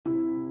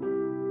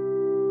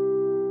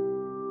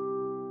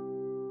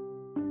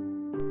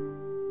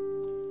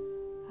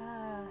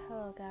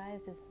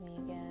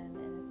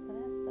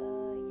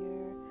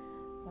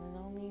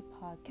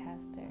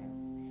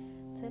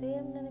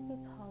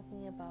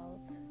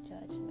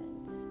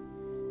judgment.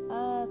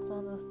 It's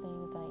one of those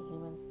things that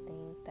humans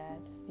think that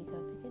just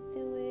because they could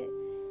do it,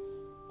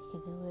 they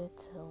could do it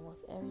to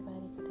almost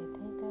everybody because they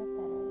think they're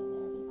better than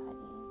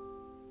everybody.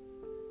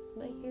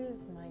 But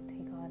here's my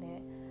take on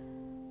it.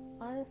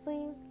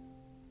 Honestly,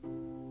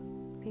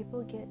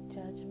 people get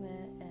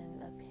judgment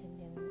and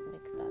opinion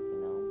mixed up, you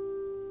know?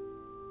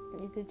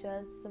 You could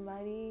judge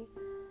somebody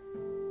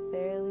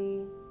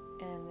barely,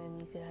 and then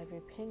you could have your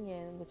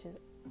opinion, which is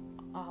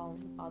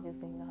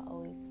obviously not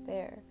always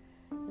fair.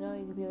 You know,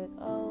 you could be like,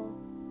 oh,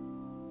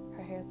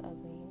 her hair's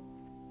ugly.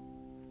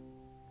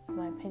 It's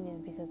my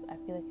opinion because I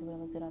feel like it would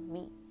look good on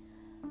me.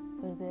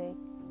 We'd be like,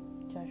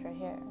 judge her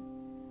hair.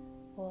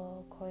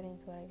 Well, according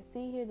to what I can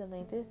see here, the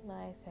length is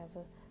nice, has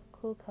a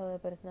cool color,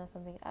 but it's not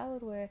something I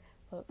would wear.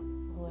 But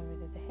whoever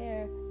did the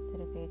hair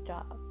did a great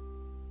job.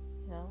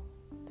 You know,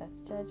 that's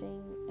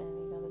judging, and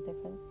you know the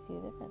difference. You see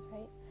the difference,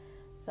 right?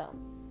 So,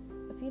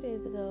 a few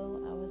days ago,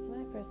 I was in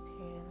my first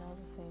period, and I was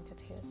listening to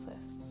Taylor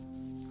Swift,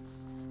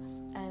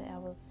 and I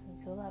was listening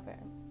to Lover.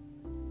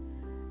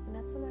 And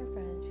that's when my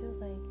friend, she was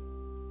like,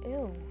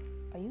 "Ew,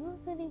 are you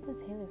listening to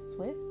Taylor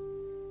Swift?"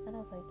 And I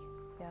was like,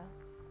 "Yeah."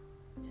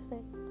 She's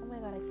like, "Oh my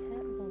god, I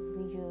can't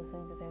believe you're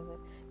listening to Taylor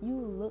Swift. You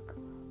look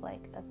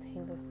like a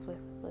Taylor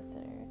Swift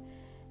listener."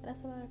 And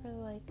that's when my friend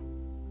was like,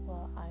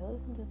 "Well, I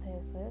listen to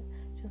Taylor Swift."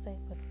 She was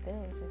like, "But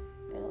still, just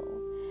ill."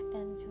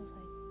 And she was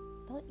like,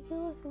 "Don't you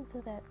listen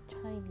to that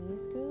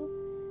Chinese group?"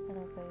 And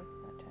I was like,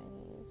 "Not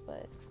Chinese,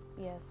 but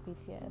yes,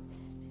 BTS."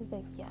 She's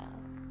like, "Yeah,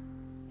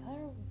 y'all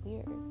are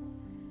weird."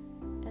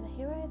 And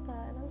here I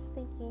thought, and I was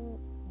thinking,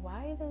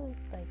 why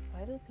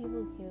do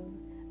people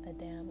give a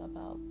damn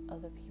about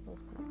other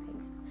people's music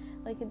taste?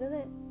 Like, it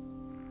doesn't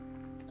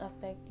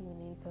affect you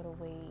in any sort of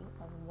way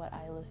on what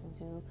I listen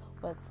to,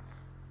 what's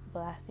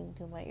blasting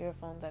through my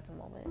earphones at the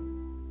moment.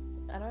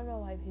 I don't know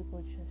why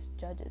people just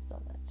judge it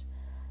so much.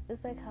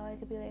 Just like how I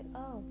could be like,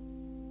 oh,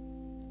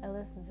 I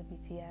listen to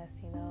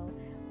BTS, you know,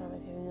 one of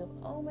my favorite group.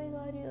 Oh my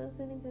god, you're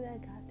listening to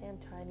that goddamn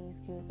Chinese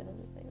group, and I'm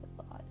just like,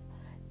 oh god,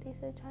 they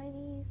said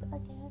Chinese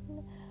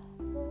again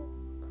for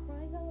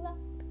crying out loud.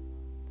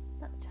 It's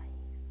not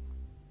Chinese.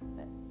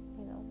 But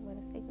you know, when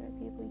it's ignorant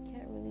people, you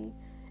can't really.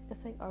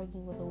 It's like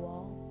arguing with a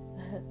wall.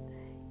 You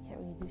can't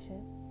really do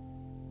shit.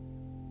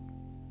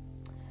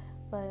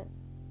 But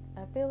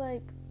I feel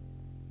like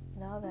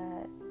now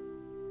that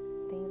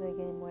things are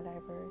getting more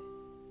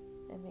diverse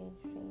and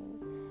mainstream,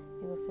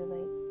 people feel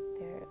like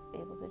they're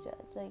able to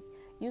judge. Like,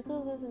 you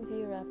could listen to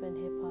your rap and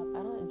hip hop.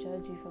 I don't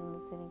judge you from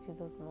listening to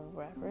those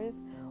rappers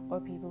or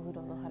people who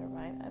don't know how to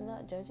rhyme. I'm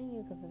not judging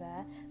you because of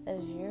that. That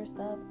is your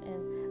stuff,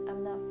 and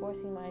I'm not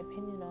forcing my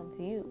opinion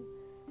onto you.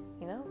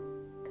 You know?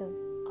 Because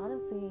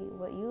honestly,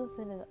 what you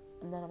listen is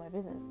none of my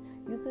business.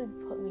 You could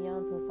put me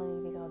on to a song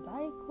you think I'll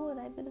die, cool, and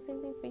I did the same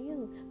thing for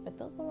you. But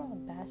don't go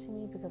around bashing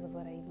me because of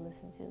what I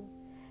listen to.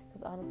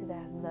 Because honestly, that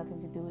has nothing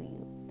to do with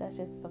you. That's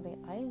just something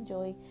I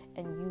enjoy,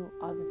 and you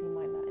obviously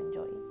might not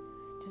enjoy.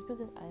 Just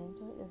because I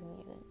enjoy it doesn't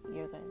mean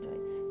you're going to enjoy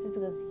it. Just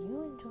because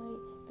you enjoy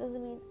it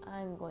doesn't mean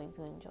I'm going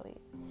to enjoy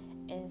it.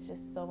 And it's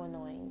just so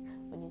annoying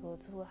when you go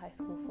to a high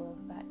school full of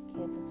fat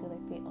kids who feel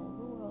like they own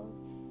the world.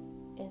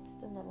 It's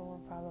the number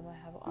one problem I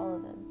have with all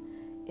of them.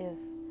 If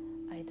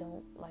I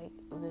don't like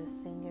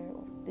this singer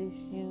or this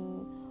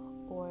shoe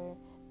or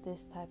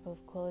this type of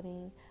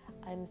clothing,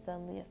 I'm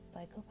suddenly a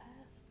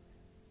psychopath.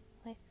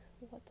 Like,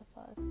 what the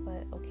fuck?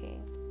 But okay.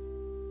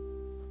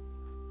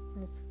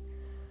 And it's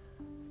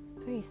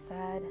very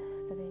sad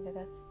to think that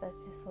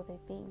that's just what they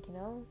think, you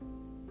know?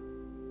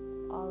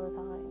 All the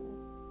time.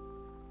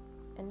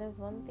 And there's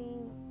one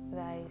thing that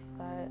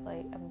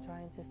I'm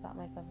trying to stop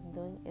myself from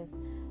doing is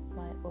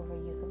my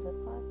overuse of lip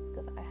gloss,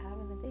 because I have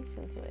an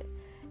addiction to it.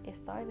 It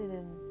started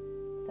in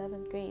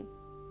 7th grade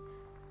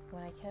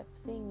when I kept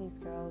seeing these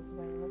girls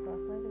wearing lip gloss,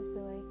 and I'd just be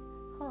like,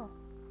 huh,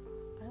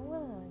 I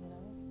wanna,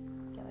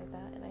 get like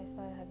that. And I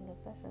started having an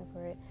obsession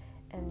for it,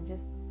 and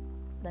just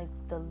like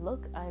the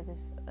look,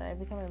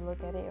 every time I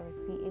look at it or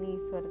see any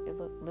sort of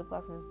lip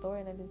gloss in the store,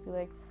 and I just be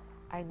like,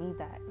 I need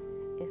that.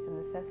 It's a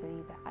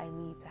necessity that I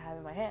need to have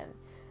in my hand.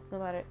 No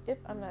matter if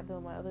I'm not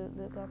doing my other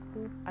lip gloss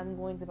too, I'm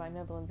going to buy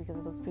another one because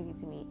it looks pretty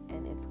to me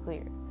and it's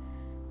clear.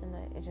 And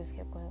it just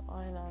kept going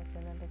on and on for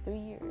another 3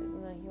 years,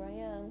 and then here I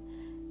am.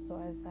 So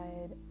I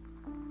decided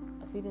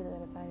a few days ago,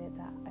 I decided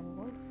that I'm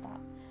going to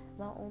stop.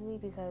 Not only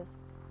because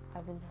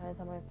I've been trying to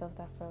tell myself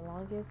that for the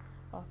longest,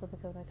 also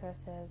because my crush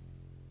says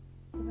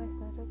he likes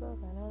natural growth.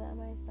 I know that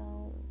might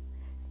sound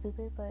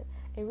stupid, but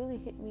it really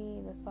hit me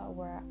in the spot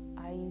where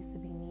I used to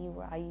be me,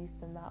 where I used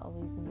to not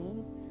always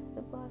need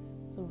lip gloss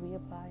to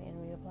reapply.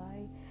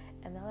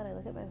 And now that I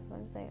look at myself,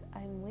 I'm just like,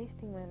 I'm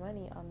wasting my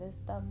money on this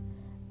stuff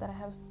that I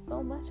have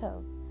so much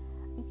of.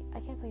 I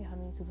can't tell you how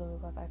many tubes of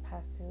lip gloss I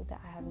passed through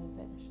that I haven't even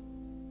finished.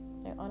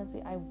 Like,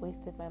 honestly, I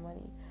wasted my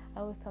money.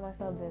 I always tell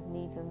myself there's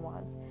needs and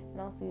wants, and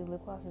honestly,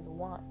 lip gloss is a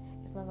want.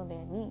 It's not something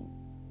I need,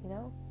 you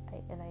know.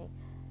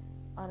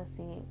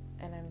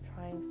 I'm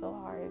trying so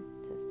hard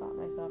to stop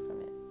myself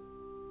from it.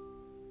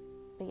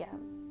 But yeah,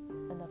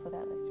 enough of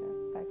that lecture.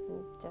 Back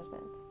to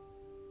judgments.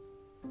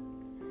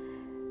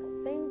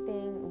 Same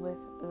thing with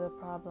with the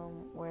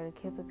problem where the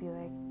kids would be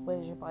like, what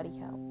is your body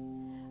count?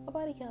 A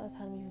body count is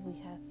how many people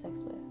you had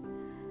sex with.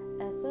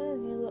 As soon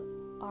as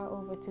you are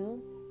over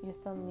 2, you're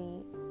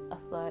suddenly a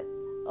slut,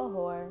 a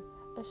whore,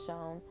 a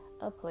shone,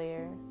 a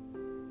player.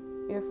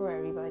 You're for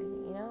everybody,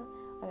 you know?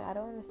 Like, I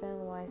don't understand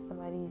why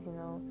somebody's,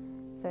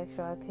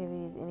 sexual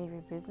activity is any of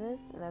your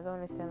business, and I don't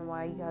understand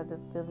why you have the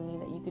feeling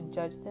that you could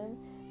judge them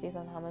based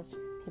on how much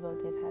people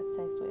they've had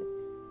sex with.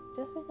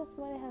 Just because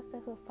somebody has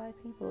sex with 5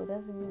 people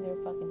doesn't mean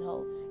they're a fucking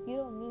hoe. You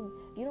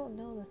don't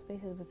know the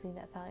spaces between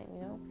that time,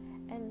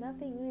 and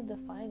nothing really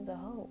defines a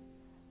hoe.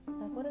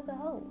 Like, what is a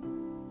hoe?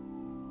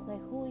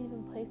 Like, who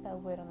even placed that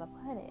word on the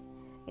planet?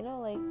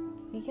 Like,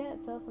 you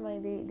can't tell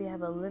somebody they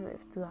have a limit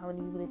to how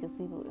many people they can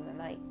sleep with in a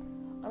night.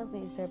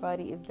 Honestly, it's their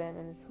body, it's them,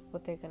 and it's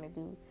what they're gonna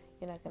do.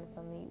 You're not gonna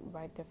suddenly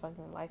write their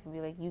fucking life and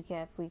be like, you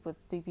can't sleep with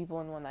 3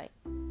 people in one night.